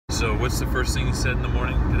So what's the first thing you said in the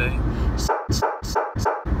morning today?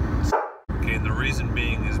 Okay, and the reason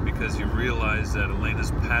being is because you realize that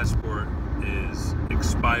Elena's passport is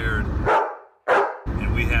expired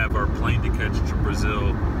and we have our plane to catch to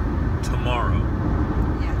Brazil tomorrow.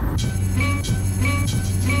 Yes.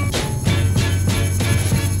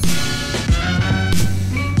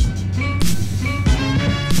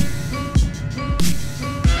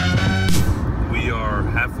 We are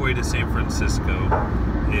halfway to San Francisco.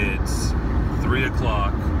 It's 3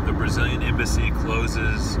 o'clock. The Brazilian embassy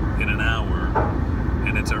closes in an hour,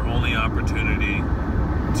 and it's our only opportunity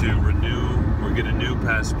to renew or get a new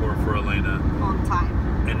passport for Elena On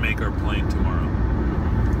time. and make our plane tomorrow.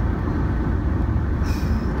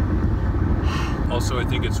 Also, I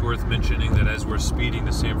think it's worth mentioning that as we're speeding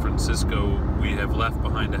to San Francisco, we have left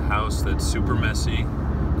behind a house that's super messy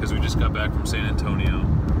because we just got back from San Antonio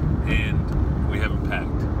and we haven't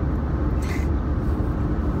packed.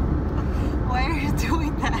 Why are you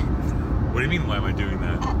doing that? What do you mean, why am I doing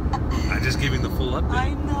that? I'm just giving the full update. I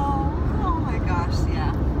know. Oh my gosh,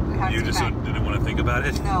 yeah. We have You to just pack. didn't want to think about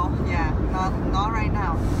it? No, yeah, not right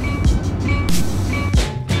now.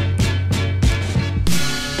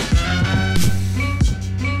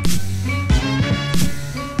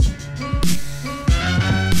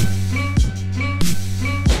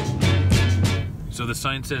 So the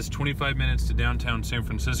sign says 25 minutes to downtown San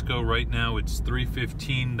Francisco. Right now it's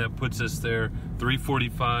 3:15. That puts us there.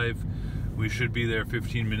 3:45. We should be there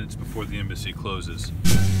 15 minutes before the embassy closes.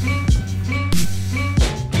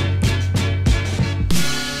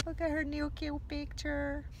 Look at her new cute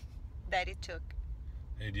picture. Daddy took.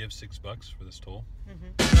 Hey, do you have $6 for this toll?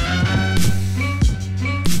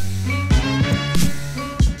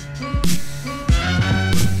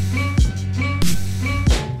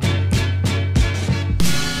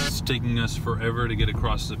 It's taking us forever to get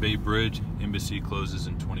across the Bay Bridge. Embassy closes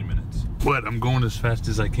in 20 minutes. What? I'm going as fast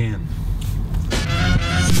as I can.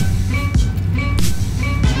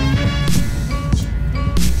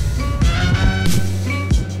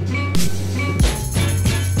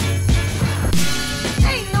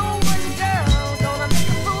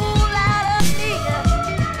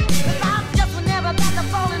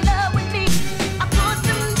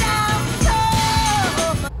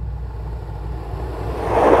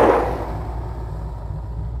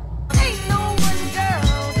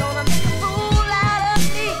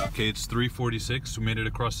 Okay, it's 3:46. We made it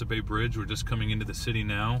across the Bay Bridge. We're just coming into the city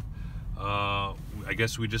now. I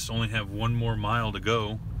guess we just only have one more mile to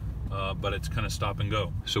go, but it's kind of stop and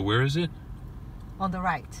go. So where is it? On the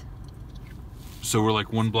right. So we're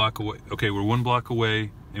like 1 block away. Okay, we're 1 block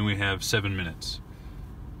away and we have 7 minutes.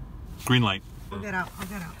 Green light. I'll get out. I'll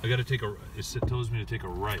get out. I gotta take a, it tells me to take a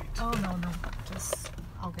right. Oh no. Just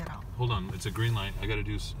I'll get out. Hold on, it's a green light. We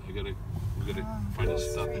gotta find a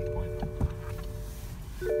stopping point.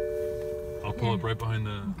 I'll pull up right behind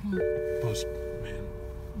the post man.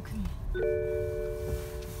 Okay.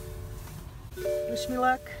 Wish me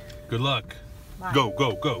luck. Good luck. Bye. Go,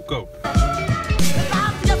 go, go, go.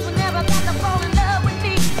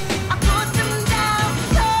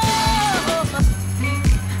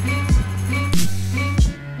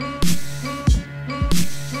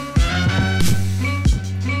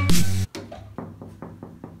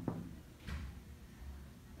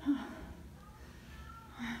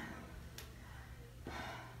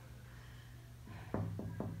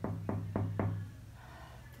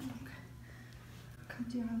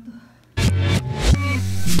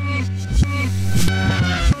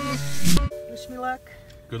 Wish me luck.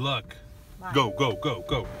 Good luck. Bye. Go, go, go,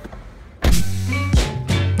 go.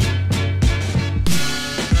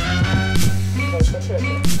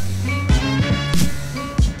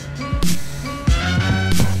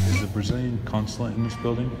 Is the Brazilian Consulate in this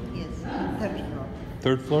building? Yes, third floor.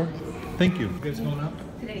 Third floor? Thank you. You guys going up?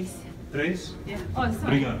 3. 3? Yeah. Oh,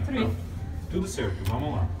 sorry. Obrigado. 3. Tudo certo,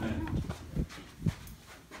 vamos lá.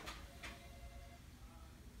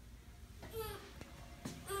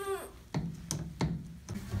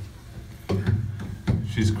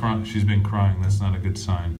 She's crying. She's been crying. That's not a good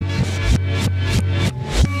sign.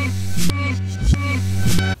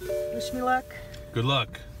 Wish me luck. Good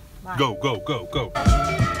luck. Bye. Go, go, go, go.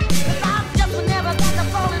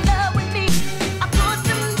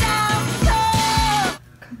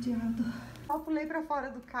 Eu pulei pra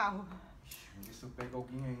fora do carro. Vamos ver se eu pego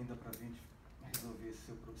alguém ainda pra gente resolver esse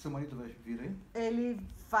seu problema. Seu marido vai vir aí? Ele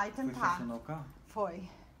vai Foi tentar. estacionar o carro? Foi.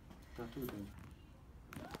 Tá tudo bem.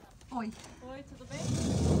 Oi. Oi, tudo bem?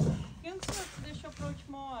 Quem que o senhor te deixou pra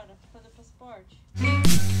última hora pra fazer passaporte?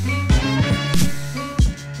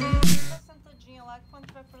 Fica sentadinha lá que quando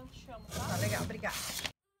tiver pronto chama, tá? Tá legal, obrigada.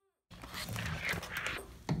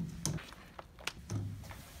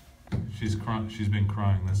 She's crying. She's been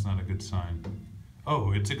crying. That's not a good sign.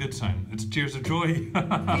 Oh, it's a good sign. It's tears of joy.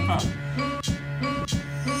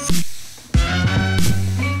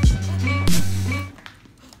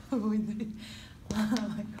 We did.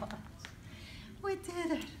 Oh my gosh. We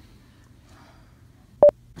did it.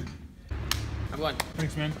 I'm going.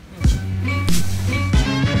 Thanks, man.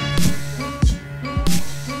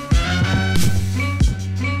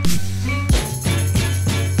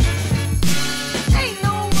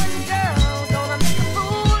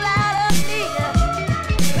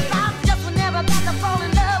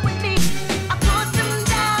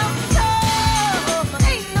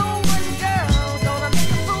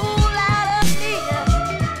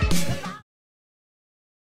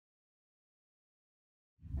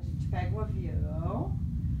 Pega o avião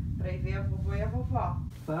pra ir ver a vovó e a vovó.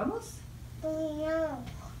 Vamos? Não.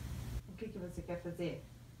 O que você quer fazer?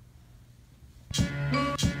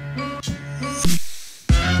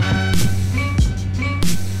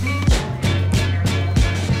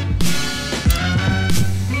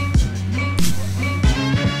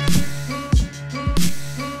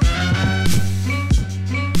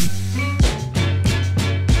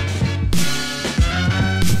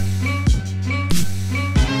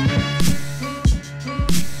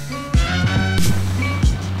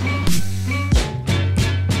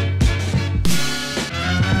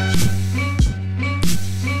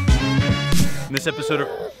 This episode of...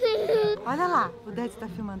 Olha lá, o Dad tá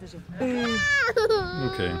filmando a gente.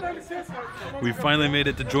 Okay. We finally made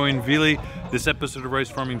it to Joinville. This episode of Rice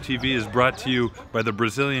Farming TV is brought to you by the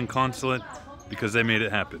Brazilian Consulate because they made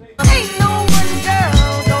it happen. Ain't no one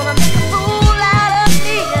girl gonna make a fool out of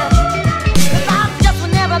me. 'Cause I just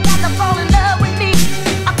would never back to fall in love with me.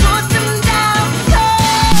 I put them down so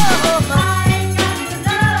I ain't got to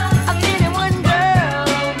love a minute one girl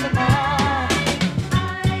tonight. I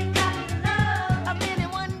ain't got to love a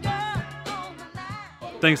minute one girl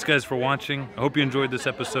tonight. Thanks guys for watching. I hope you enjoyed this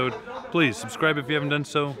episode. Please subscribe if you haven't done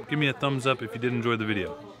so. Give me a thumbs up if you did enjoy the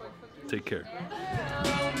video. Take care.